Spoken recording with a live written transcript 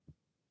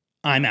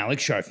I'm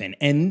Alex Sharfin,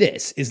 and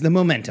this is the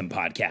Momentum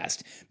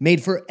Podcast,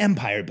 made for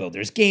empire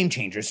builders, game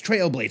changers,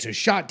 trailblazers,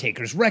 shot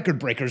takers, record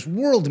breakers,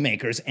 world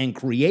makers, and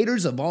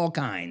creators of all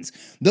kinds.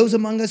 Those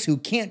among us who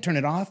can't turn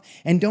it off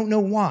and don't know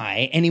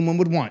why anyone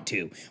would want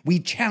to. We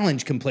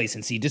challenge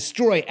complacency,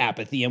 destroy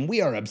apathy, and we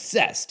are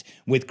obsessed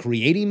with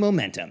creating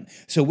momentum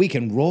so we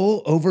can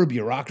roll over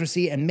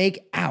bureaucracy and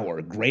make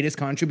our greatest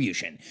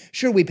contribution.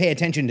 Sure, we pay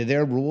attention to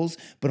their rules,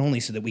 but only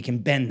so that we can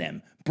bend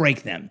them,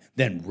 break them,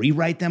 then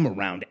rewrite them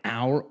around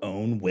our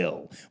own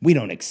will. We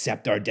don't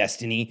accept our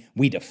destiny,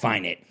 we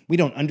define it. We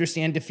don't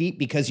understand defeat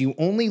because you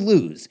only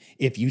lose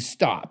if you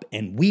stop,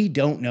 and we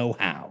don't know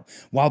how.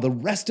 While the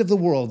rest of the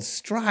world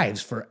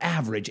strives for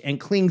average and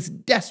clings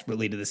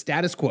desperately to the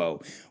status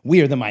quo,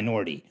 we are the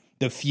minority,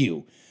 the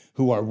few,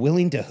 who are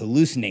willing to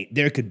hallucinate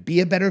there could be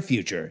a better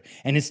future,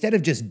 and instead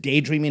of just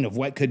daydreaming of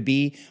what could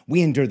be,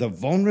 we endure the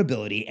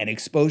vulnerability and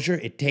exposure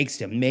it takes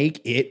to make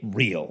it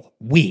real.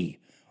 We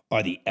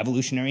are the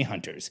evolutionary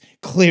hunters,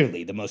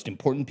 clearly the most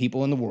important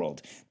people in the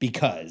world,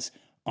 because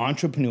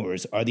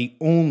entrepreneurs are the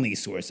only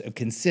source of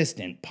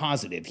consistent,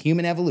 positive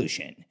human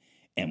evolution,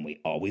 and we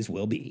always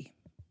will be.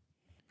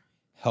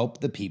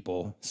 Help the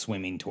people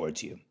swimming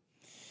towards you.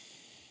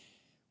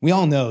 We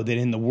all know that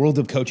in the world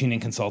of coaching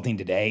and consulting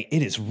today,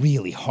 it is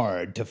really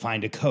hard to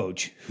find a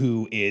coach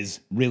who is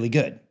really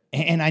good.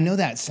 And I know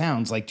that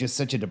sounds like just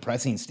such a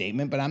depressing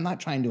statement, but I'm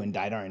not trying to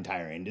indict our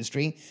entire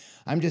industry.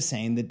 I'm just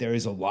saying that there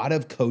is a lot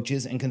of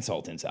coaches and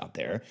consultants out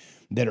there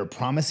that are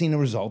promising a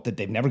result that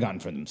they've never gotten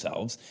for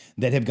themselves,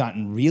 that have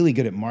gotten really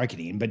good at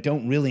marketing, but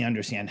don't really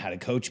understand how to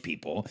coach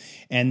people,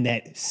 and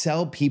that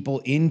sell people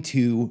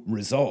into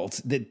results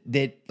that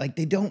like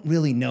they don't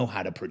really know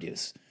how to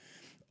produce.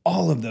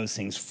 All of those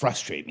things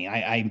frustrate me.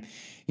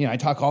 I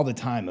talk all the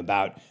time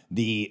about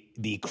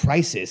the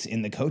crisis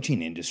in the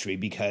coaching industry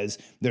because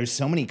there's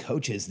so many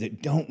coaches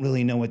that don't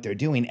really know what they're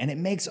doing, and it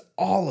makes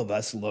all of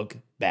us look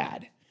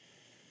bad.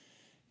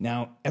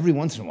 Now, every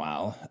once in a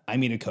while, I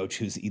meet a coach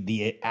who's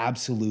the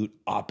absolute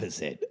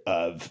opposite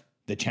of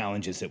the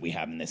challenges that we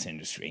have in this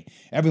industry.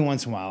 Every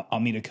once in a while, I'll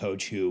meet a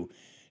coach who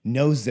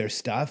knows their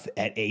stuff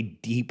at a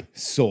deep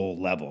soul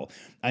level.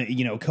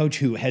 A coach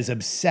who has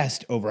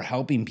obsessed over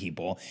helping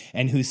people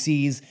and who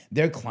sees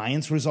their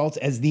clients' results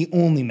as the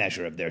only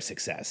measure of their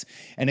success.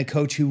 And a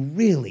coach who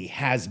really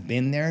has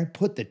been there,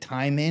 put the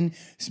time in,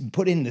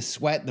 put in the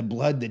sweat, the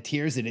blood, the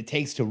tears that it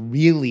takes to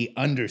really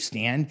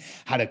understand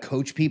how to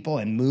coach people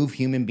and move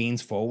human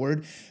beings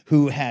forward,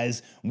 who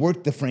has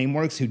worked the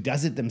frameworks, who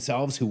does it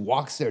themselves, who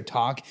walks their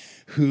talk,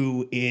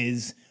 who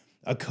is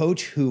a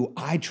coach who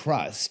I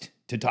trust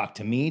to talk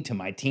to me, to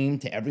my team,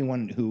 to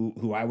everyone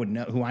who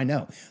I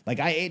know.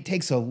 It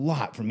takes a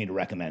lot for me to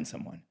recommend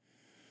someone.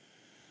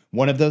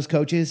 One of those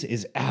coaches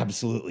is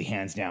absolutely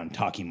hands down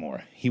Taki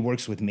Moore. He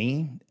works with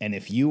me, and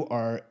if you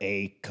are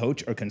a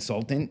coach or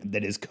consultant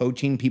that is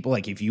coaching people,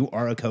 like if you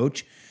are a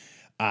coach,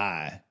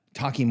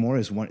 Taki Moore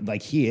is one.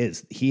 Like he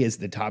is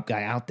the top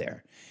guy out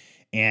there.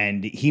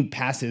 And he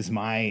passes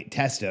my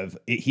test of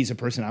he's a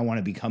person I want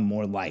to become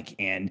more like,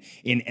 and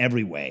in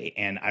every way.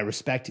 And I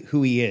respect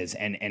who he is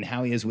and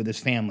how he is with his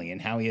family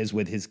and how he is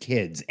with his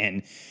kids.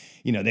 And,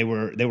 they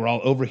were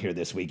all over here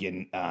this week.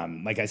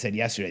 And like I said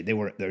yesterday, they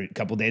were there a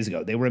couple days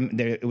ago.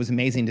 It was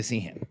amazing to see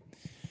him.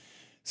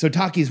 So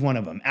Taki's one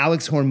of them.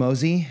 Alex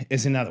Hormozi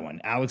is another one.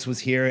 Alex was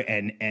here,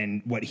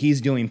 and what he's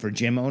doing for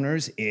gym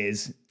owners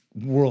is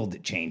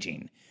world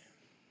changing.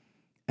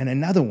 And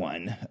another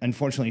one,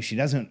 unfortunately, she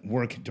doesn't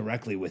work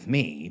directly with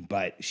me,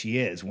 but she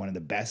is one of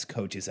the best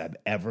coaches I've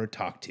ever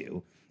talked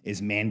to,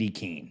 is Mandy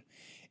Keene.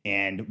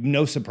 And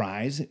no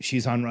surprise,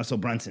 she's on Russell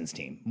Brunson's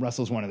team.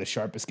 Russell's one of the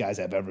sharpest guys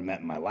I've ever met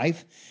in my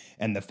life.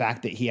 And the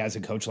fact that he has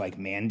a coach like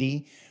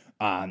Mandy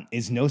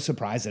is no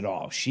surprise at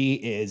all. She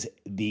is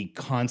the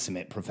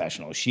consummate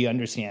professional. She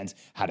understands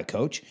how to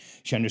coach.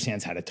 She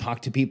understands how to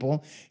talk to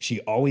people. She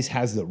always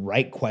has the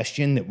right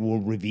question that will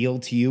reveal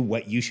to you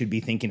what you should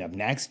be thinking of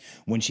next.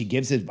 When she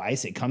gives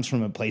advice, it comes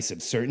from a place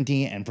of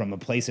certainty and from a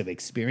place of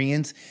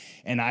experience.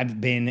 And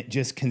I've been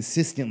just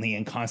consistently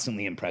and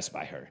constantly impressed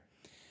by her.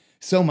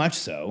 So much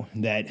so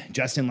that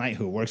Justin Light,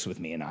 who works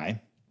with me, and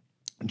I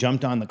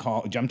jumped on a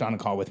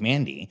call with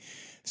Mandy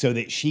so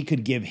that she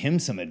could give him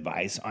some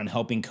advice on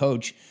helping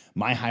coach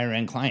my higher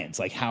end clients.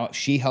 Like how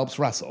she helps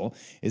Russell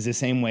is the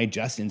same way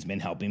Justin's been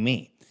helping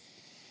me.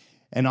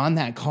 And on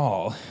that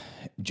call,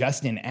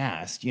 Justin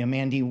asked,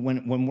 Mandy,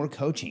 when we're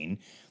coaching,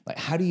 like,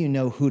 how do you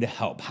know who to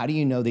help? How do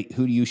you know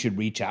who you should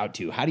reach out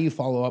to? How do you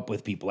follow up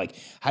with people? Like,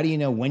 how do you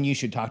know when you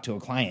should talk to a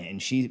client?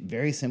 And she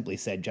very simply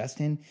said,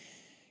 Justin,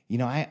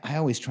 I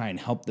always try and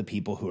help the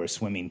people who are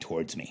swimming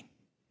towards me.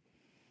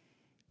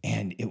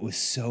 And it was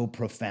so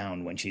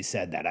profound when she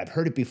said that. I've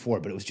heard it before,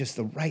 but it was just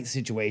the right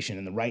situation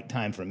and the right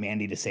time for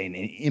Mandy to say, and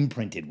it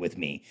imprinted with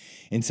me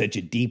in such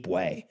a deep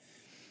way.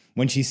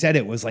 When she said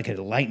it was like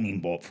a lightning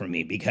bolt for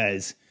me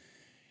because,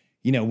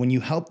 when you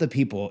help the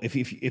people,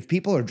 if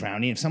people are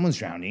drowning, if someone's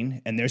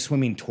drowning and they're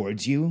swimming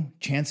towards you,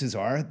 chances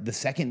are the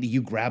second that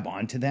you grab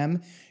onto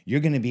them, you're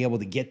going to be able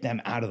to get them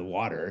out of the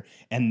water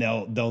and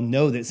they'll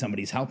know that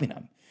somebody's helping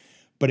them.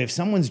 But if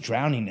someone's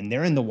drowning and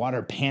they're in the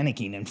water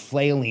panicking and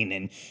flailing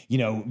and,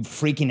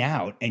 freaking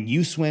out, and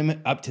you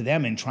swim up to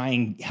them and try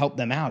and help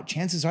them out,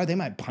 chances are they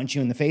might punch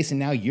you in the face and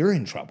now you're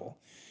in trouble.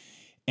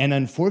 And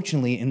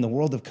unfortunately, in the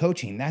world of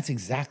coaching, that's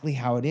exactly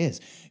how it is.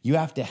 You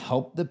have to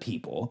help the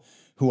people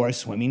who are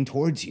swimming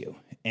towards you.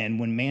 And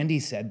when Mandy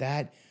said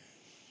that,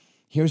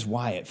 here's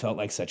why it felt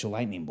like such a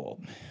lightning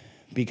bolt.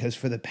 Because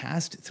for the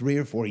past 3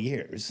 or 4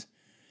 years,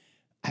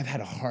 I've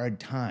had a hard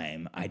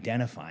time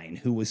identifying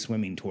who was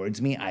swimming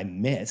towards me. I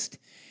missed.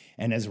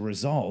 And as a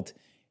result,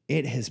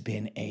 it has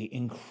been an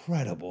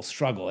incredible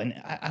struggle.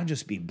 And I'll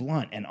just be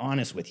blunt and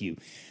honest with you.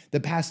 The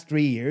past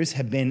 3 years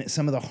have been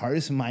some of the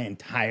hardest of my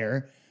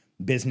entire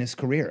business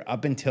career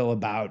up until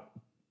about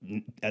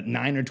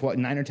 9 or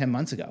 10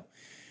 months ago,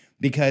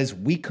 because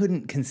we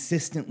couldn't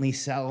consistently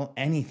sell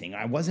anything.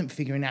 I wasn't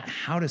figuring out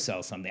how to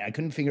sell something. I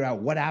couldn't figure out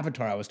what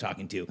avatar I was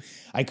talking to.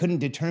 I couldn't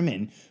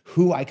determine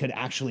who I could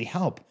actually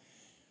help.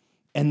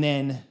 And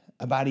then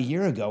about a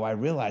year ago, I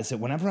realized that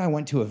whenever I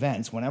went to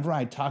events, whenever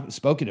I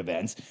spoke at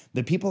events,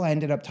 the people I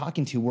ended up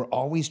talking to were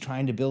always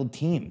trying to build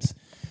teams.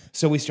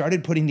 So we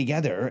started putting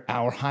together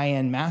our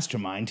high-end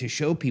mastermind to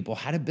show people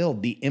how to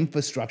build the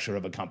infrastructure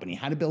of a company,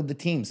 how to build the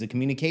teams, the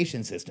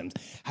communication systems,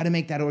 how to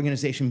make that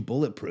organization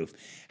bulletproof,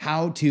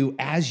 how to,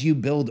 as you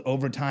build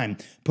over time,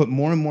 put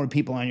more and more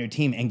people on your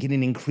team and get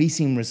an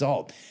increasing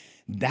result.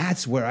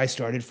 That's where I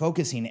started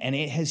focusing, and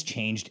it has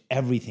changed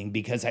everything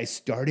because I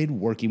started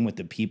working with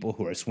the people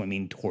who are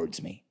swimming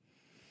towards me.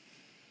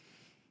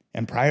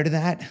 And prior to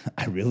that,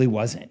 I really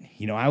wasn't.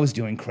 I was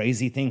doing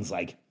crazy things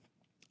like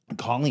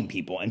calling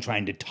people and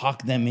trying to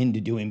talk them into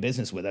doing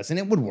business with us, and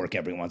it would work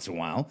every once in a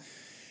while.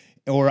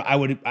 Or I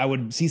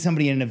would see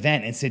somebody at an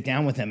event and sit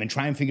down with them and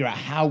try and figure out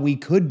how we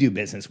could do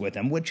business with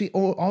them, which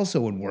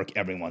also would work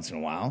every once in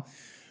a while.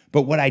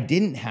 But what I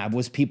didn't have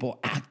was people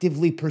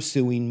actively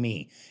pursuing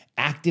me,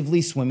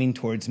 actively swimming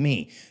towards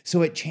me.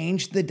 So it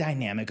changed the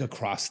dynamic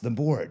across the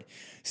board.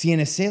 See, in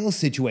a sales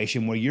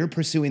situation where you're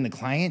pursuing the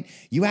client,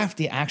 you have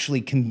to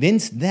actually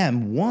convince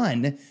them,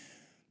 1,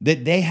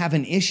 that they have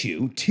an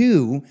issue,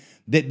 2,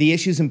 that the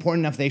issue is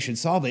important enough they should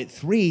solve it,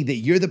 3, that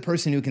you're the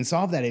person who can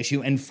solve that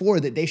issue, and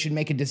 4, that they should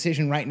make a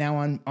decision right now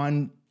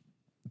on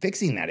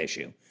fixing that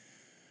issue.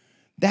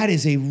 That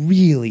is a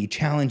really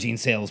challenging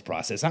sales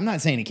process. I'm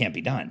not saying it can't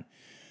be done,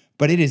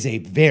 but it is a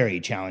very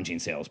challenging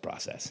sales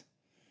process.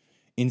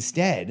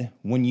 Instead,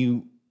 when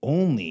you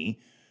only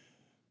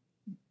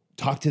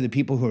talk to the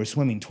people who are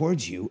swimming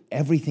towards you,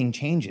 everything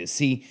changes.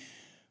 See,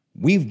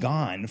 we've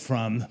gone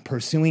from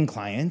pursuing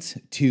clients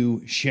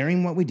to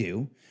sharing what we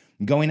do,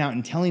 going out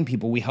and telling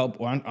people we help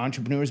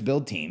entrepreneurs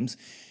build teams,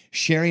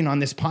 sharing on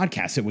this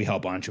podcast that we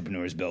help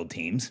entrepreneurs build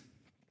teams,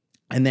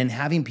 and then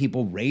having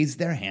people raise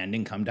their hand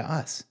and come to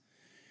us.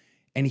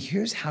 And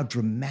here's how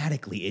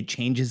dramatically it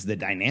changes the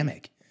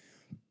dynamic.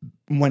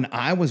 When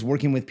I was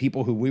working with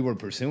people who we were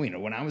pursuing, or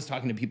when I was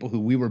talking to people who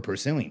we were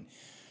pursuing,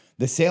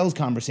 the sales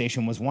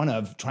conversation was one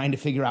of trying to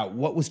figure out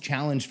what was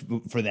challenged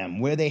for them,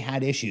 where they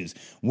had issues,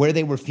 where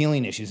they were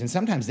feeling issues, and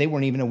sometimes they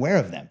weren't even aware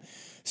of them.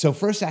 So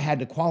first I had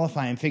to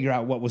qualify and figure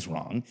out what was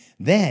wrong.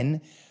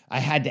 Then I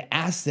had to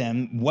ask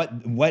them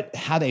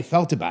how they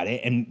felt about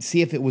it and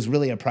see if it was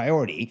really a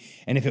priority.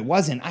 And if it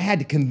wasn't, I had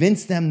to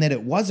convince them that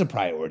it was a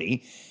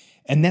priority.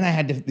 And then I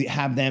had to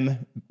have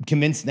them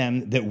convince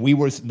them that we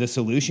were the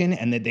solution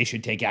and that they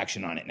should take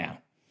action on it now.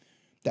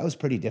 That was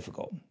pretty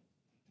difficult.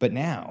 But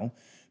now,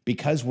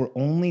 because we're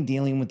only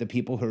dealing with the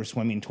people who are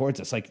swimming towards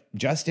us, like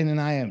Justin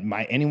and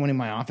I, anyone in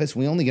my office,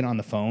 we only get on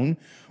the phone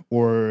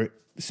or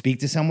speak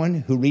to someone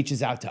who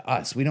reaches out to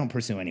us. We don't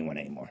pursue anyone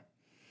anymore.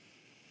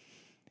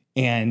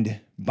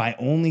 And by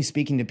only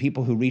speaking to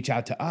people who reach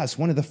out to us,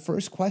 one of the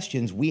first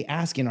questions we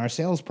ask in our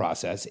sales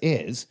process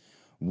is,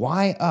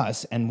 why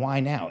us and why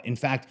now? In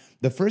fact,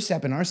 the first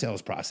step in our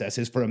sales process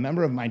is for a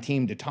member of my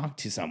team to talk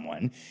to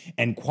someone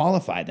and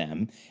qualify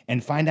them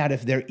and find out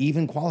if they're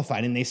even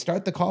qualified. And they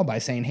start the call by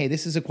saying, hey,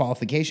 this is a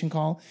qualification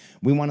call.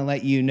 We want to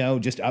let you know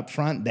just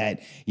upfront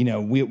that,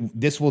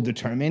 this will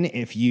determine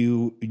if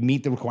you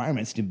meet the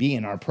requirements to be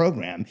in our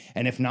program.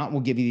 And if not,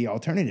 we'll give you the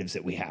alternatives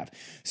that we have.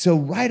 So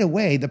right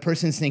away, the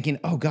person's thinking,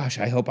 oh gosh,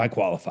 I hope I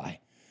qualify.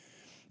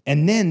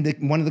 And then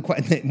one of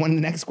the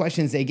next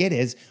questions they get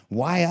is,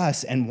 why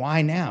us and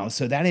why now?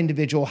 So that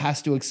individual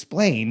has to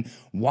explain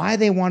why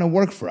they want to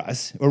work for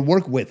us or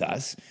work with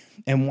us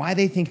and why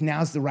they think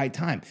now's the right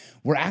time.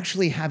 We're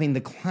actually having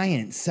the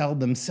client sell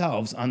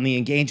themselves on the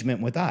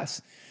engagement with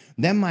us.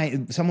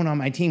 Then someone on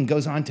my team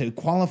goes on to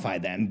qualify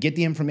them, get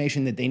the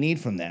information that they need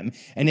from them.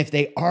 And if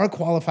they are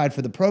qualified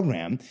for the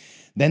program,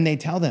 then they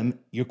tell them,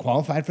 you're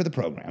qualified for the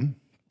program,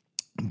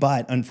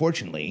 but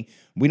unfortunately,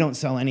 we don't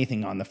sell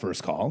anything on the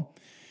first call.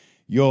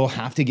 You'll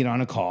have to get on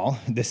a call,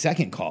 the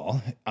second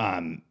call,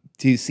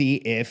 to see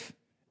if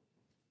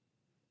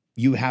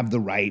you have the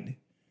right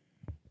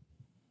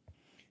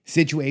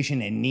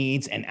situation and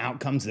needs and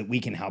outcomes that we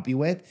can help you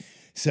with.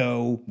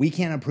 So we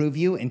can't approve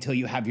you until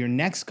you have your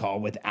next call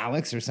with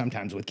Alex or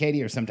sometimes with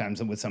Katie or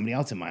sometimes with somebody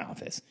else in my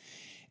office.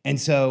 And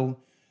so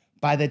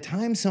by the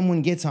time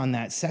someone gets on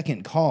that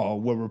second call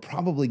where we're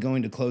probably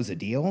going to close a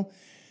deal,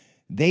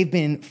 they've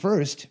been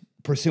first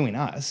pursuing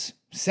us.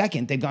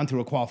 Second, they've gone through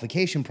a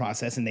qualification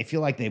process and they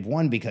feel like they've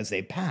won because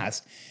they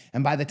passed.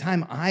 And by the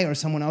time I or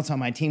someone else on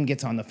my team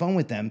gets on the phone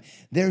with them,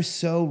 they're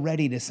so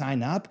ready to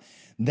sign up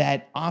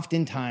that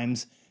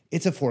oftentimes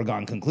it's a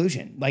foregone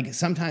conclusion. Like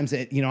sometimes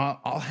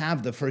I'll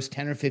have the first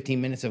 10 or 15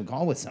 minutes of a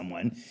call with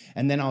someone,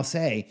 and then I'll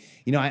say,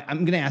 I'm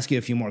going to ask you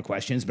a few more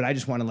questions, but I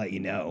just want to let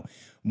you know,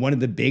 one of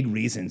the big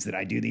reasons that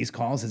I do these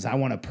calls is I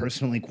want to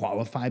personally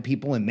qualify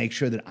people and make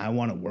sure that I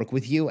want to work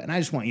with you. And I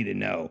just want you to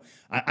know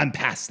I'm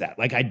past that.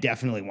 Like I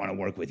definitely want to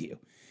work with you.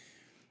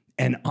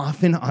 And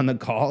often on the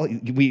call,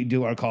 we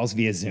do our calls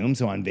via Zoom,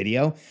 so on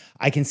video,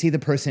 I can see the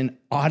person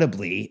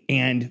audibly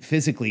and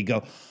physically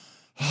go,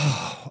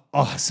 "Oh,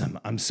 awesome.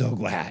 I'm so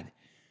glad."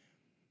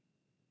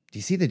 Do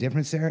you see the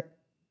difference there?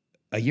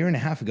 A year and a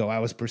half ago, I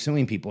was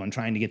pursuing people and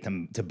trying to get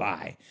them to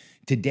buy.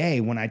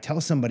 Today, when I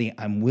tell somebody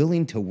I'm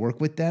willing to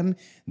work with them,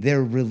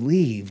 they're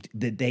relieved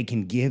that they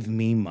can give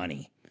me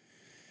money.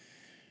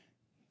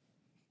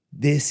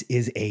 This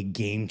is a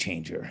game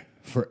changer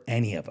for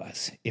any of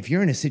us. If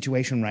you're in a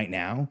situation right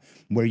now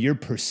where you're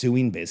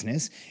pursuing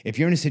business, if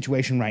you're in a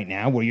situation right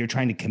now where you're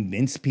trying to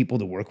convince people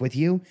to work with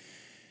you,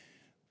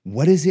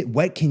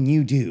 what can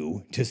you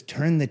do to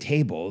turn the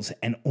tables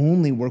and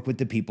only work with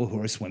the people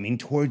who are swimming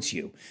towards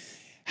you?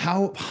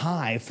 How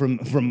high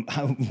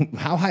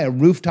how high a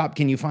rooftop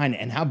can you find,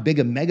 and how big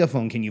a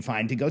megaphone can you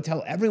find to go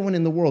tell everyone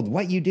in the world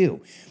what you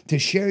do, to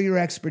share your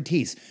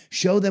expertise,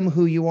 show them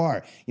who you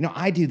are?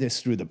 I do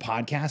this through the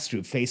podcast,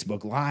 through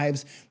Facebook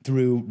Lives,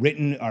 through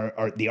written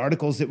or the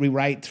articles that we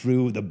write,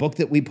 through the book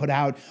that we put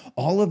out.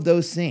 All of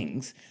those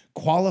things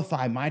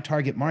qualify my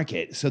target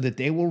market so that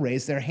they will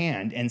raise their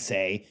hand and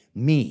say,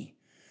 me,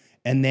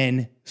 and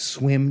then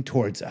swim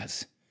towards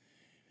us.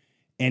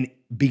 And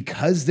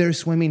because they're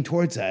swimming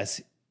towards us,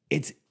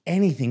 it's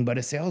anything but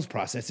a sales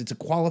process. It's a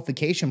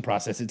qualification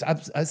process. It's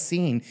us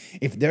seeing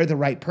if they're the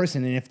right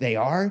person. And if they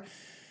are,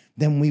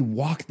 then we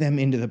walk them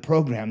into the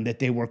program that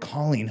they were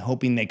calling,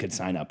 hoping they could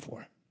sign up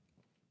for.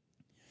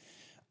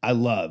 I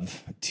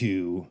love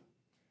to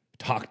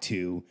talk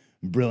to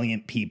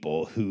brilliant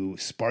people who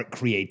spark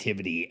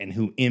creativity and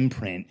who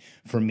imprint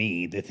for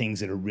me the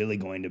things that are really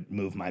going to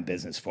move my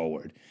business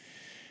forward.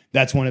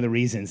 That's one of the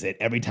reasons that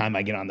every time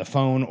I get on the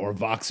phone or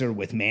Voxer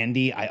with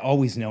Mandy, I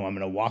always know I'm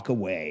going to walk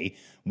away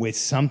with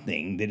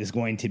something that is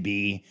going to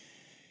be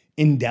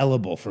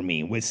indelible for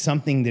me, with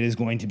something that is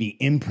going to be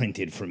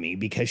imprinted for me,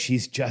 because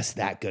she's just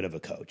that good of a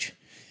coach.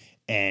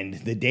 And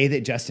the day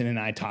that Justin and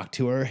I talked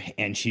to her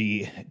and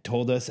she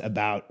told us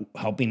about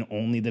helping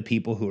only the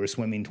people who are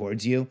swimming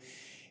towards you,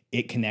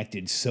 it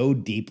connected so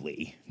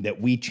deeply that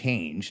we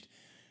changed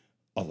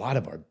a lot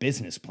of our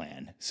business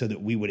plan so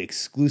that we would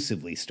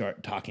exclusively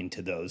start talking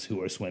to those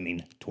who are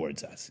swimming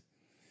towards us.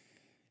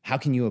 How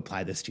can you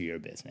apply this to your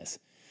business?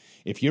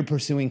 If you're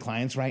pursuing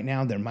clients right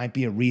now, there might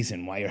be a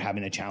reason why you're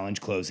having a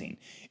challenge closing.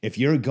 If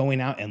you're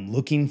going out and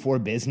looking for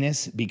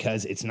business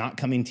because it's not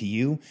coming to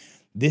you,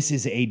 this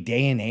is a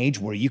day and age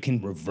where you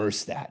can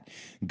reverse that.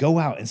 Go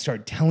out and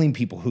start telling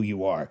people who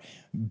you are.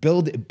 Go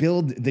out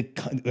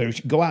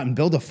and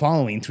build a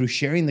following through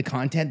sharing the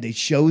content that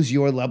shows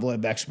your level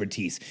of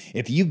expertise.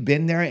 If you've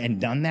been there and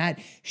done that,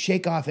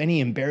 shake off any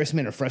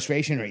embarrassment or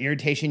frustration or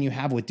irritation you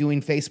have with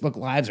doing Facebook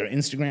Lives or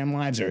Instagram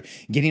Lives or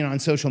getting on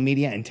social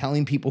media and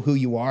telling people who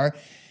you are.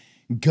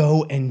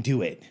 Go and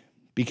do it.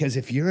 Because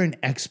if you're an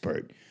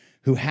expert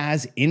who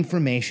has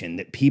information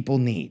that people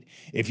need,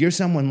 if you're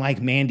someone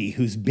like Mandy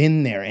who's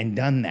been there and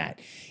done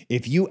that,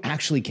 if you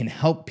actually can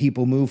help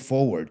people move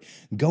forward,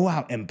 go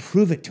out and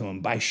prove it to them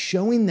by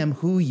showing them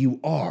who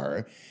you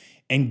are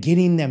and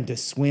getting them to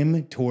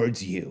swim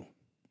towards you.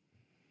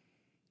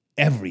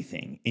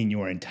 Everything in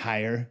your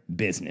entire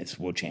business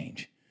will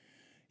change.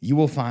 You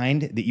will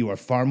find that you are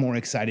far more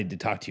excited to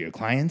talk to your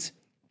clients.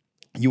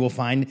 You will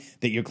find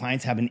that your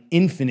clients have an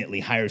infinitely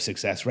higher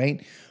success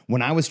rate.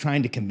 When I was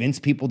trying to convince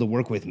people to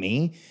work with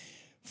me,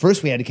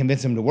 first we had to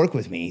convince them to work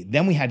with me.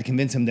 Then we had to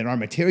convince them that our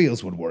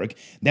materials would work.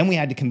 Then we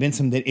had to convince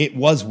them that it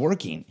was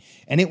working.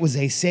 And it was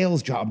a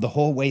sales job the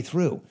whole way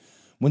through.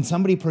 When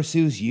somebody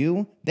pursues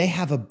you, they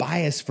have a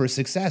bias for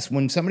success.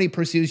 When somebody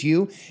pursues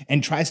you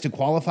and tries to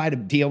qualify to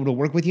be able to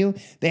work with you,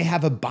 they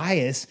have a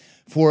bias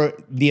for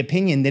the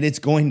opinion that it's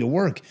going to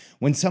work.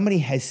 When somebody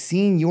has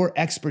seen your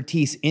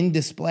expertise in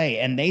display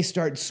and they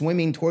start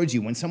swimming towards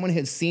you, when someone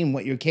has seen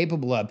what you're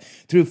capable of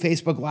through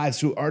Facebook Lives,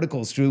 through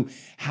articles, through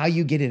how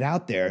you get it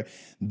out there,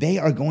 they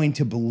are going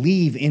to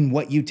believe in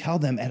what you tell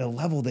them at a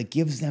level that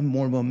gives them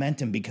more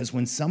momentum. Because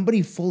when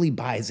somebody fully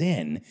buys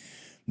in,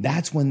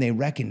 that's when they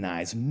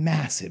recognize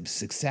massive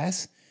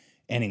success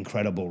and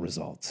incredible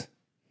results.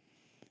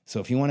 So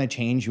if you want to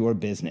change your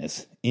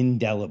business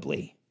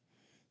indelibly,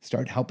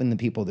 start helping the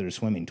people that are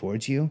swimming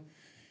towards you.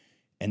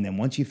 And then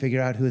once you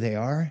figure out who they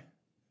are,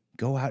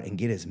 go out and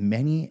get as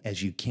many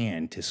as you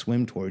can to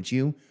swim towards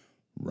you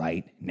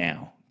right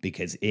now,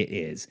 because it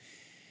is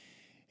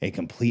a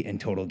complete and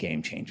total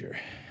game changer.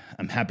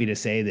 I'm happy to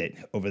say that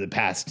over the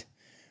past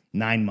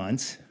 9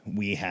 months,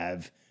 we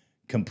have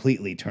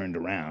completely turned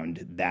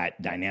around that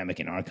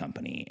dynamic in our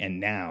company. And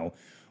now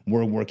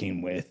we're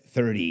working with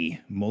 30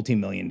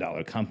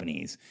 multi-million-dollar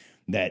companies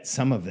that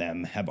some of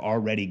them have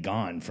already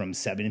gone from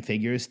 7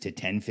 figures to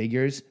 10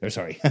 figures,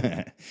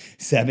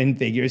 7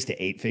 figures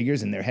to 8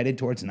 figures, and they're headed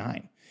towards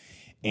 9.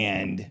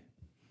 And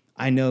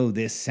I know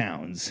this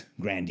sounds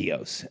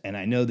grandiose, and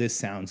I know this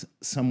sounds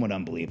somewhat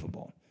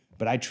unbelievable,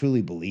 but I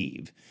truly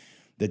believe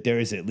that there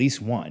is at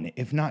least one,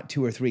 if not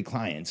 2 or 3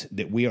 clients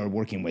that we are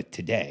working with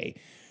today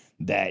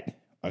that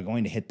are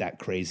going to hit that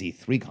crazy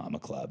 3 comma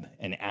club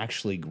and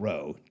actually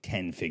grow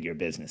 10-figure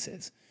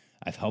businesses.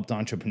 I've helped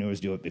entrepreneurs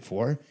do it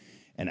before,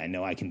 and I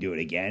know I can do it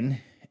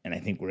again, and I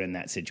think we're in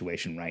that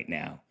situation right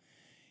now.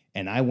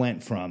 And I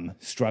went from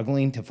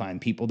struggling to find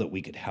people that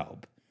we could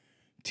help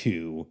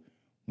to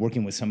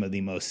working with some of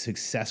the most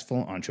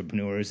successful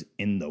entrepreneurs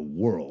in the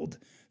world,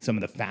 some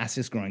of the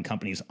fastest growing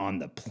companies on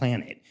the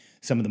planet,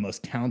 some of the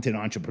most talented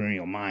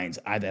entrepreneurial minds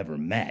I've ever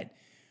met,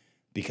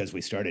 because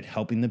we started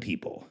helping the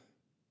people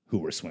who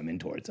were swimming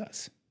towards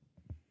us.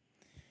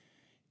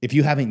 If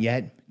you haven't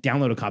yet,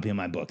 download a copy of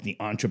my book, The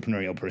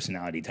Entrepreneurial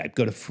Personality Type.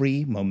 Go to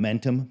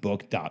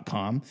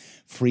freemomentumbook.com,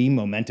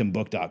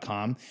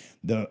 freemomentumbook.com.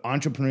 The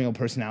Entrepreneurial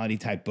Personality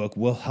Type book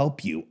will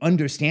help you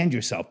understand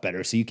yourself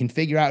better so you can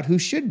figure out who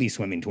should be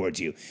swimming towards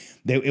you.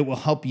 It will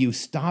help you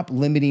stop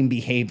limiting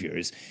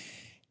behaviors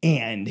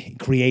and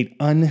create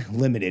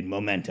unlimited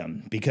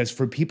momentum. Because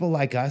for people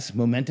like us,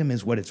 momentum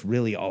is what it's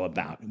really all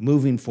about.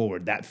 Moving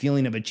forward, that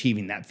feeling of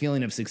achieving, that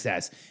feeling of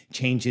success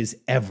changes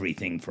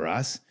everything for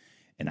us.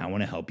 And I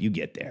want to help you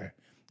get there.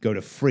 Go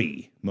to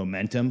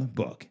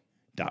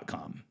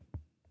freemomentumbook.com.